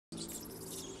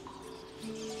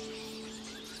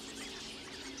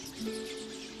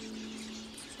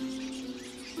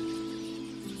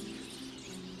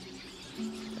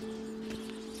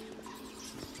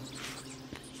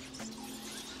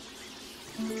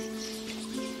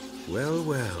Well,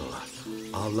 well.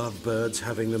 Are lovebirds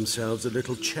having themselves a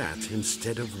little chat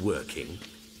instead of working?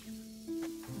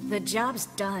 The job's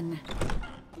done.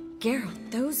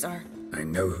 Geralt, those are... I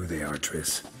know who they are,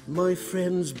 Triss. My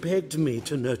friends begged me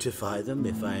to notify them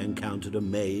if I encountered a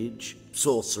mage,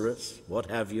 sorceress, what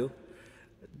have you.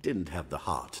 Didn't have the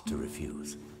heart to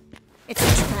refuse. It's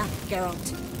a trap,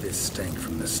 Geralt. This stank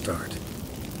from the start.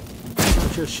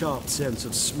 Such a sharp sense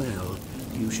of smell.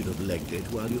 You should have legged it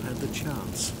while you had the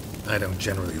chance. I don't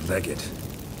generally leg it.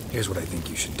 Here's what I think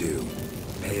you should do.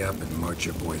 Pay up and march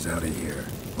your boys out of here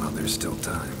while there's still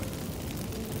time.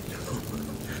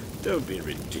 Don't be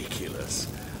ridiculous.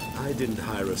 I didn't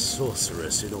hire a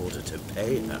sorceress in order to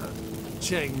pay her.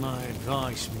 Take my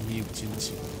advice,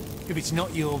 mutant. If it's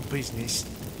not your business,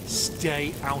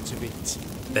 stay out of it.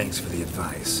 Thanks for the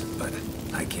advice, but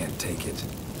I can't take it.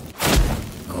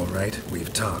 All right,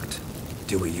 we've talked.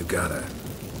 Do what you gotta.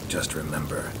 Just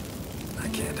remember, I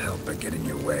can't help but get in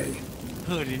your way.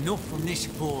 Heard enough from this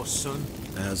force, son.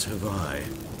 As have I.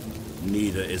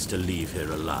 Neither is to leave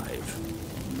here alive.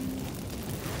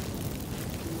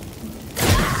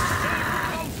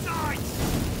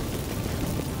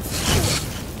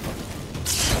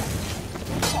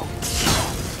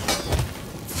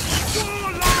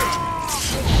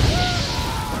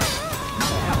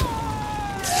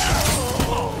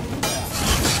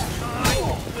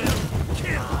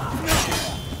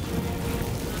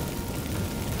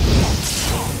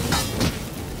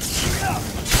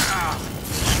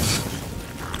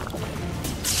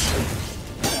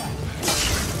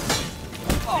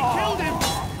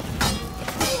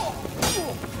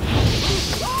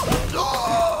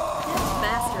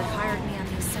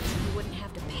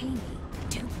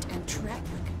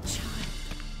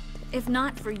 If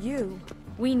not for you,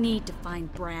 we need to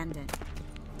find Brandon.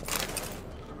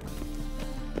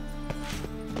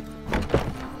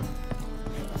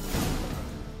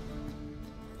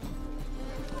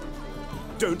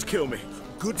 Don't kill me.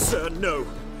 Good sir, no.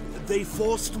 They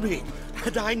forced me.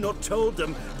 Had I not told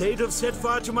them, they'd have set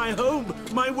fire to my home,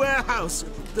 my warehouse.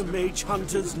 The mage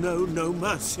hunters know no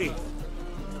mercy.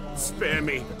 Spare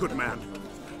me, good man.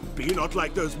 Be not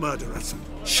like those murderers.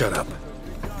 Shut up.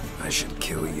 I should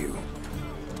kill you.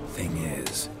 Thing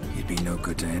is, you'd be no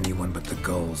good to anyone but the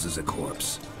gulls as a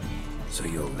corpse. So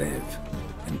you'll live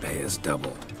and pay us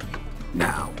double.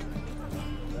 Now.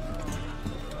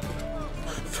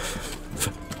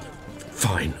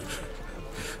 Fine.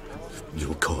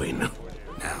 Your coin.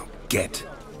 Now, get.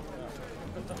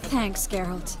 Thanks,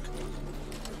 Geralt.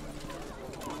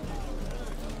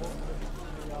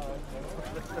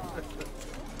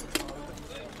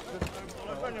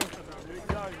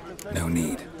 No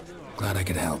need. Glad I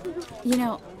could help. You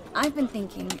know, I've been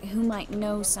thinking who might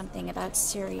know something about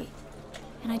Ciri.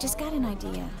 And I just got an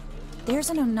idea. There's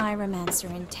an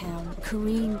Oneiromancer in town,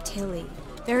 Kareen Tilly.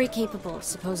 Very capable,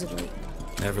 supposedly.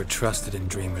 Never trusted in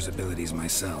Dreamer's abilities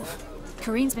myself.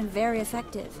 Kareen's been very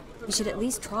effective. You should at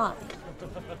least try.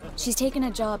 She's taken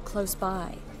a job close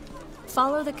by.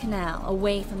 Follow the canal,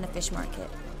 away from the fish market.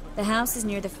 The house is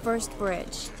near the first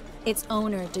bridge. Its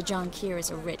owner, Dejon Kier, is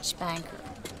a rich banker.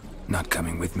 Not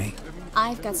coming with me?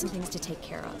 I've got some things to take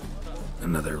care of.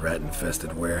 Another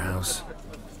rat-infested warehouse?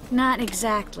 Not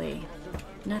exactly.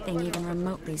 Nothing even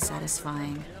remotely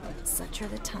satisfying. Such are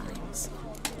the times.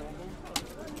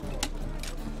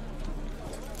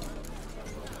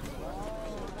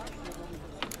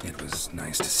 It was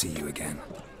nice to see you again.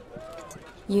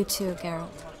 You too, Geralt.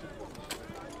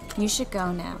 You should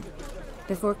go now,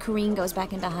 before Kareen goes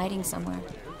back into hiding somewhere.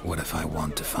 What if I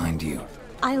want to find you?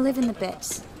 I live in the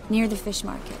Bits, near the fish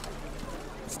market.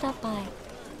 Stop by.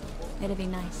 It'll be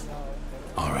nice.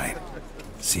 All right.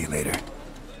 See you later.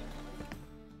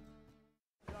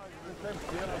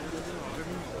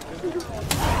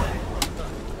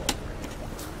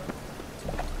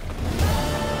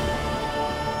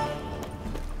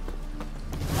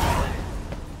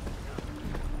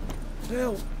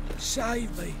 Help!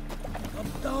 Save me! I'm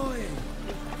dying!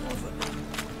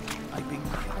 I've been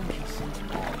cranky since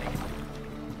morning.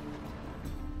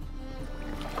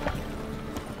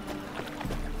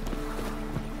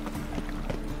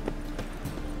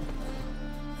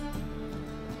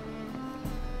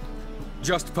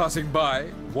 Just passing by,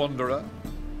 wanderer?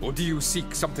 Or do you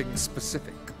seek something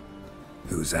specific?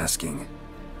 Who's asking?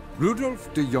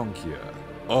 Rudolf de Jonkier.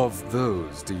 Of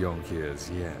those de Jonkiers,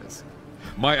 yes.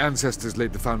 My ancestors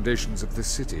laid the foundations of this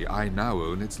city. I now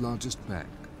own its largest bank.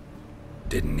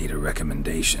 Didn't need a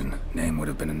recommendation. Name would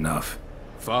have been enough.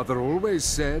 Father always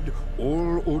said,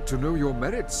 all ought to know your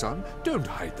merits, son. Don't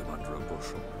hide them under a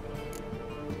bushel.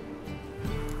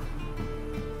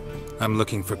 I'm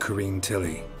looking for Corrine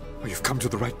Tilly. Oh, you've come to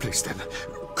the right place, then.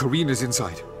 Corrine is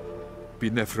inside.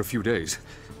 Been there for a few days,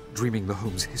 dreaming the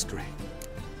home's history.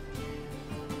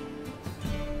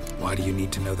 Why do you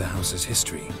need to know the house's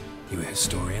history? You a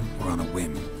historian or on a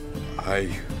whim?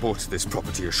 I bought this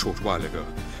property a short while ago.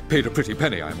 Paid a pretty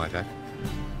penny, I might add.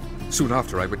 Soon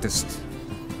after, I witnessed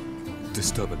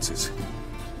disturbances.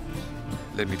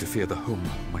 Led me to fear the home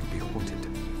might be haunted.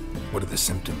 What are the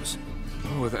symptoms?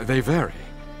 Oh, they vary.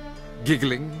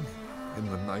 Giggling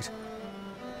in the night,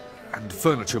 and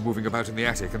furniture moving about in the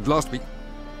attic, and last week...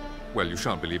 Well, you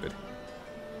shan't believe it.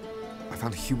 I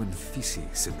found human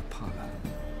feces in the parlor.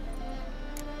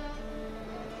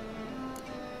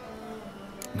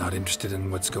 Not interested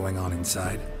in what's going on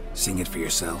inside? Seeing it for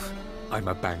yourself? I'm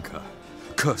a banker.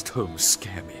 Cursed homes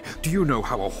scare me. Do you know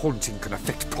how a haunting can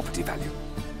affect property value?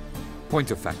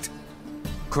 Point of fact,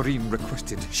 Corrine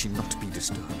requested she not be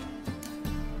disturbed.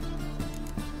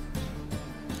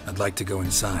 I'd like to go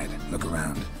inside, look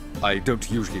around. I don't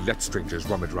usually let strangers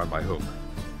rummage around my home.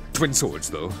 Twin swords,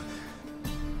 though.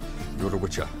 You're a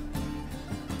witcher.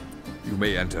 You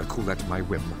may enter, call that my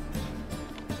whim.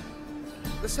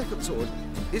 The second sword,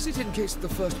 is it in case the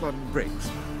first one breaks?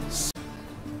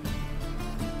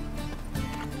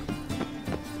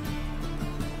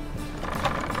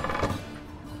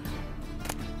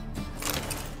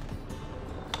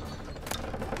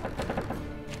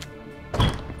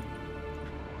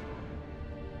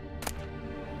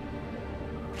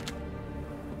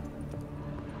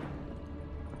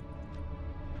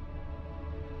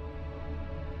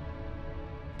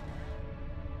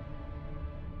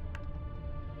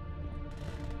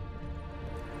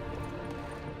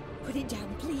 Put it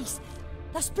down, please.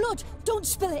 That's blood. Don't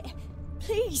spill it.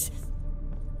 Please.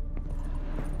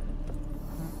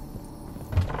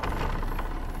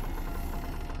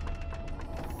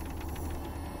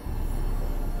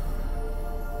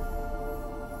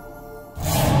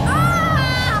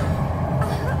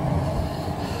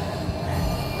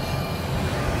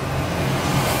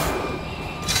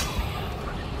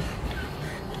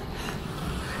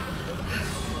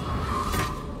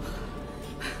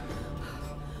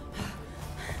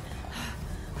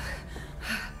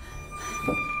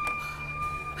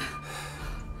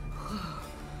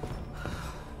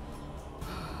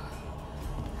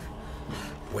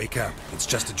 Wake up. It's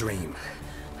just a dream.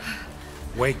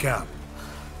 Wake up.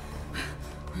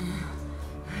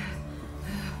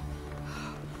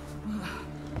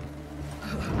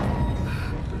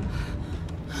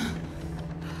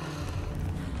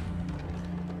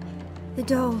 The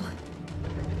door.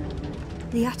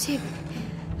 The attic.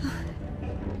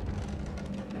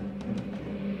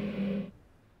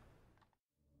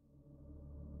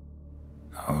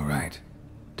 All right.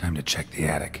 Time to check the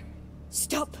attic.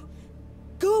 Stop!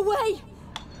 Go away!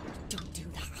 Don't do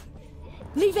that.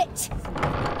 Leave it!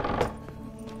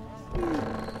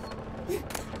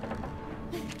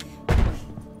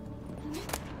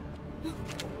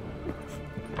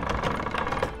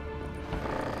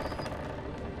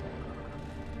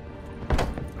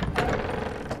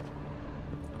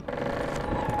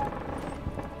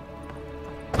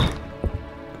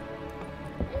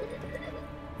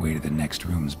 Way to the next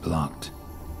room's blocked.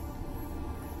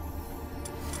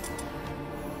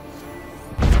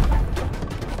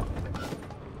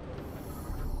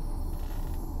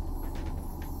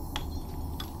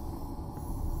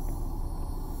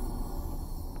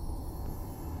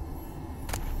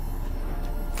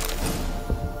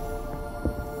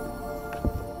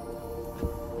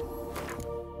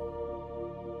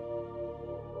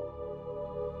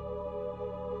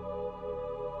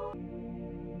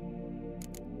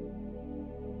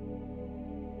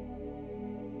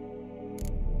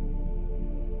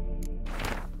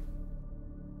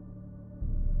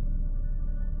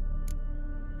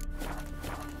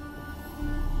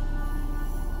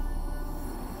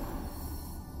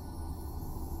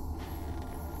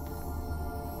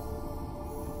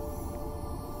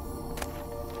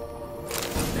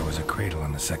 Cradle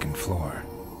on the second floor.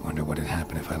 Wonder what would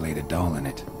happen if I laid a doll in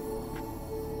it.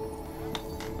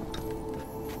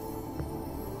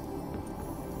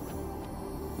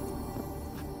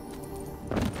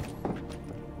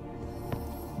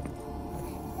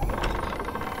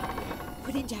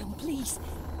 Put it down, please.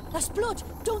 That's blood.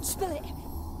 Don't spill it.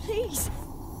 Please.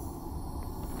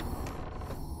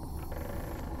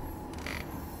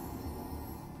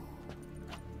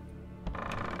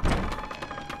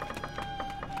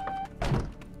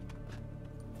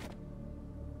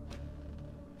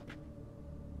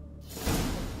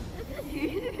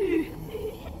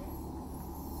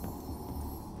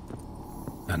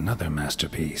 Another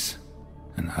masterpiece.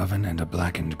 An oven and a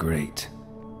blackened grate.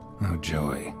 Oh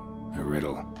joy. A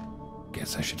riddle.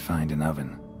 Guess I should find an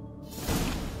oven.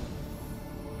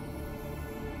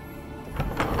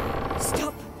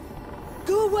 Stop!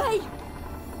 Go away!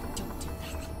 Don't do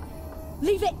that.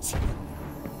 Leave it!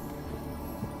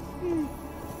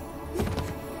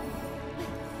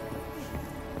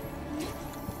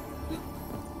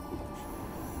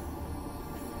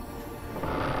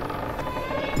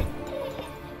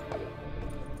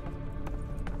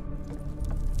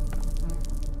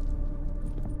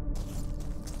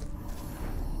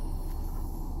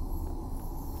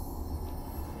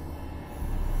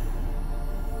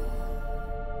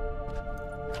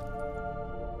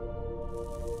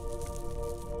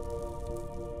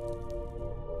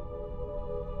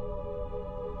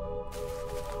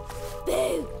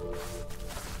 Boo!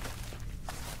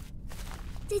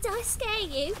 Did I scare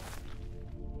you?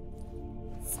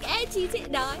 Scared you,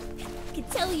 didn't I? I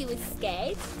could tell you was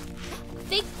scared.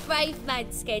 Big brave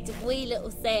man scared of wee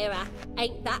little Sarah.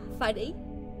 Ain't that funny?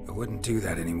 I wouldn't do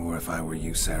that anymore if I were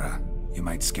you, Sarah. You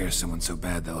might scare someone so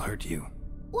bad they'll hurt you.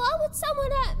 Why would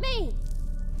someone hurt me?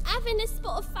 Having a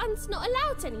spot of fun's not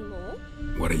allowed anymore.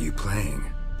 What are you playing?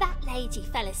 That lady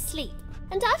fell asleep,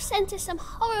 and I've sent her some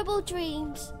horrible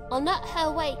dreams. I'll not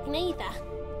her wake neither.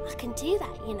 I can do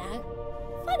that, you know.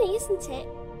 Funny, isn't it?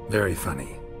 Very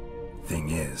funny. Thing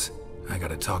is, I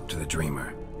gotta talk to the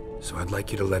dreamer, so I'd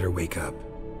like you to let her wake up.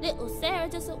 Little Sarah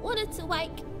doesn't want her to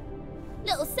wake.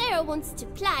 Little Sarah wants to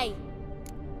play.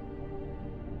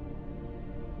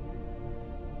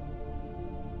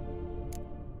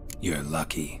 You're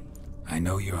lucky. I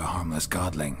know you're a harmless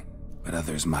godling, but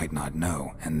others might not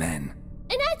know, and then...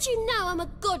 And how'd you know I'm a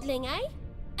godling, eh?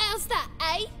 How's that,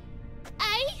 eh?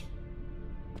 Eh?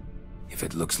 If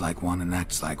it looks like one and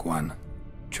acts like one,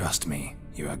 trust me,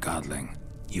 you're a godling.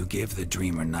 You give the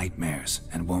dreamer nightmares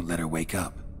and won't let her wake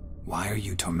up. Why are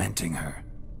you tormenting her?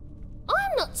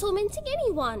 I'm not tormenting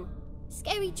anyone.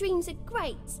 Scary dreams are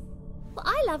great. What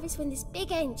I love is when this big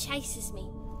hen chases me.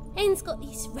 Hen's got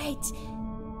these red...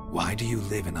 Why do you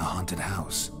live in a haunted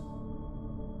house?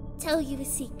 Tell you a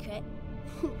secret.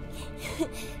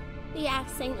 The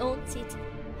house ain't haunted.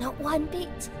 Not one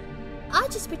bit. I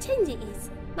just pretend it is.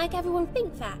 Make everyone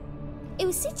think that. It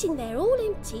was sitting there all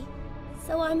empty,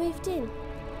 so I moved in.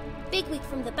 Bigwig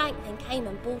from the bank then came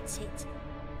and bought it.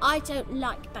 I don't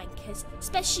like bankers,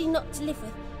 especially not to live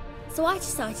with, so I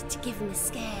decided to give him a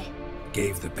scare.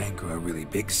 Gave the banker a really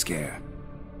big scare.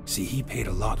 See, he paid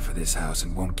a lot for this house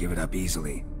and won't give it up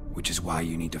easily, which is why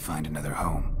you need to find another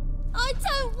home. I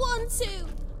don't want to!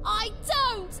 I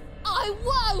don't! I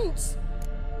won't!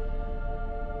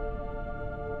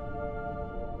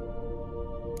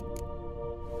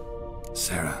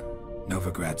 Sarah,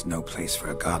 Novigrad's no place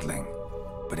for a godling.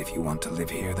 But if you want to live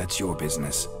here, that's your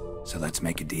business. So let's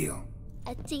make a deal.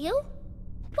 A deal?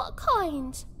 What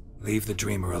kind? Leave the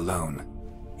dreamer alone.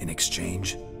 In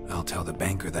exchange, I'll tell the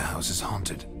banker the house is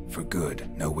haunted. For good,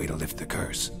 no way to lift the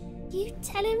curse. You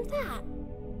tell him that?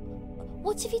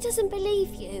 What if he doesn't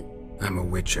believe you? I'm a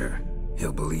witcher.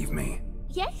 He'll believe me.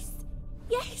 Yes?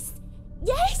 Yes?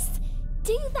 Yes!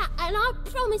 Do that and I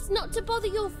promise not to bother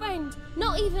your friend.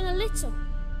 Not even a little.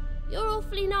 You're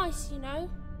awfully nice, you know.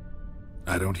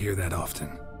 I don't hear that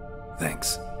often.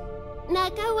 Thanks. Now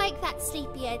go wake that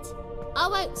sleepyhead. I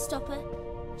won't stop her.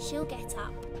 She'll get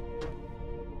up.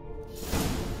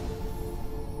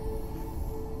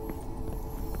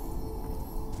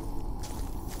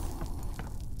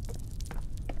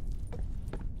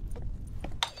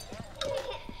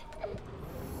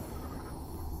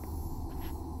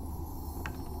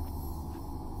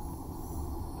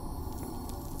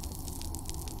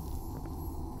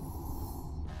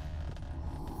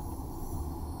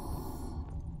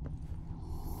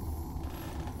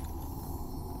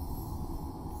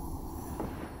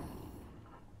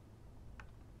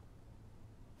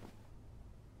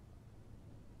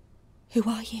 Who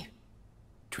are you?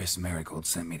 Triss Marigold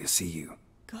sent me to see you.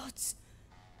 Gods.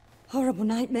 Horrible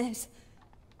nightmares.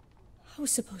 I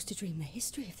was supposed to dream the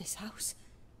history of this house.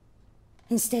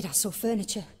 Instead, I saw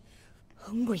furniture.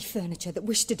 Hungry furniture that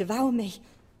wished to devour me.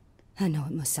 I know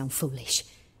it must sound foolish,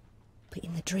 but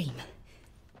in the dream,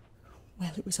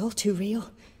 well, it was all too real.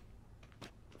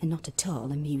 And not at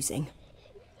all amusing.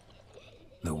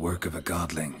 The work of a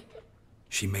godling.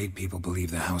 She made people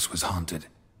believe the house was haunted.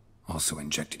 Also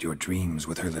injected your dreams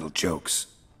with her little jokes.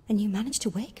 And you managed to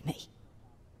wake me.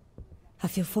 I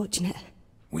feel fortunate.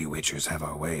 We witchers have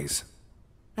our ways.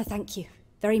 I thank you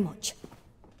very much.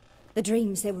 The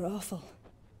dreams, they were awful.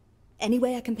 Any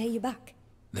way I can pay you back?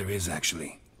 There is,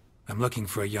 actually. I'm looking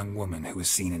for a young woman who was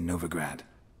seen in Novigrad.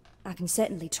 I can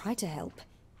certainly try to help.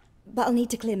 But I'll need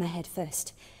to clear my head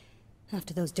first.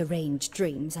 After those deranged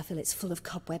dreams, I feel it's full of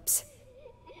cobwebs.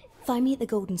 Find me at the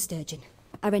Golden Sturgeon.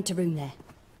 I rent a room there.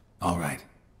 All right.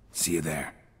 See you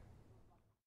there.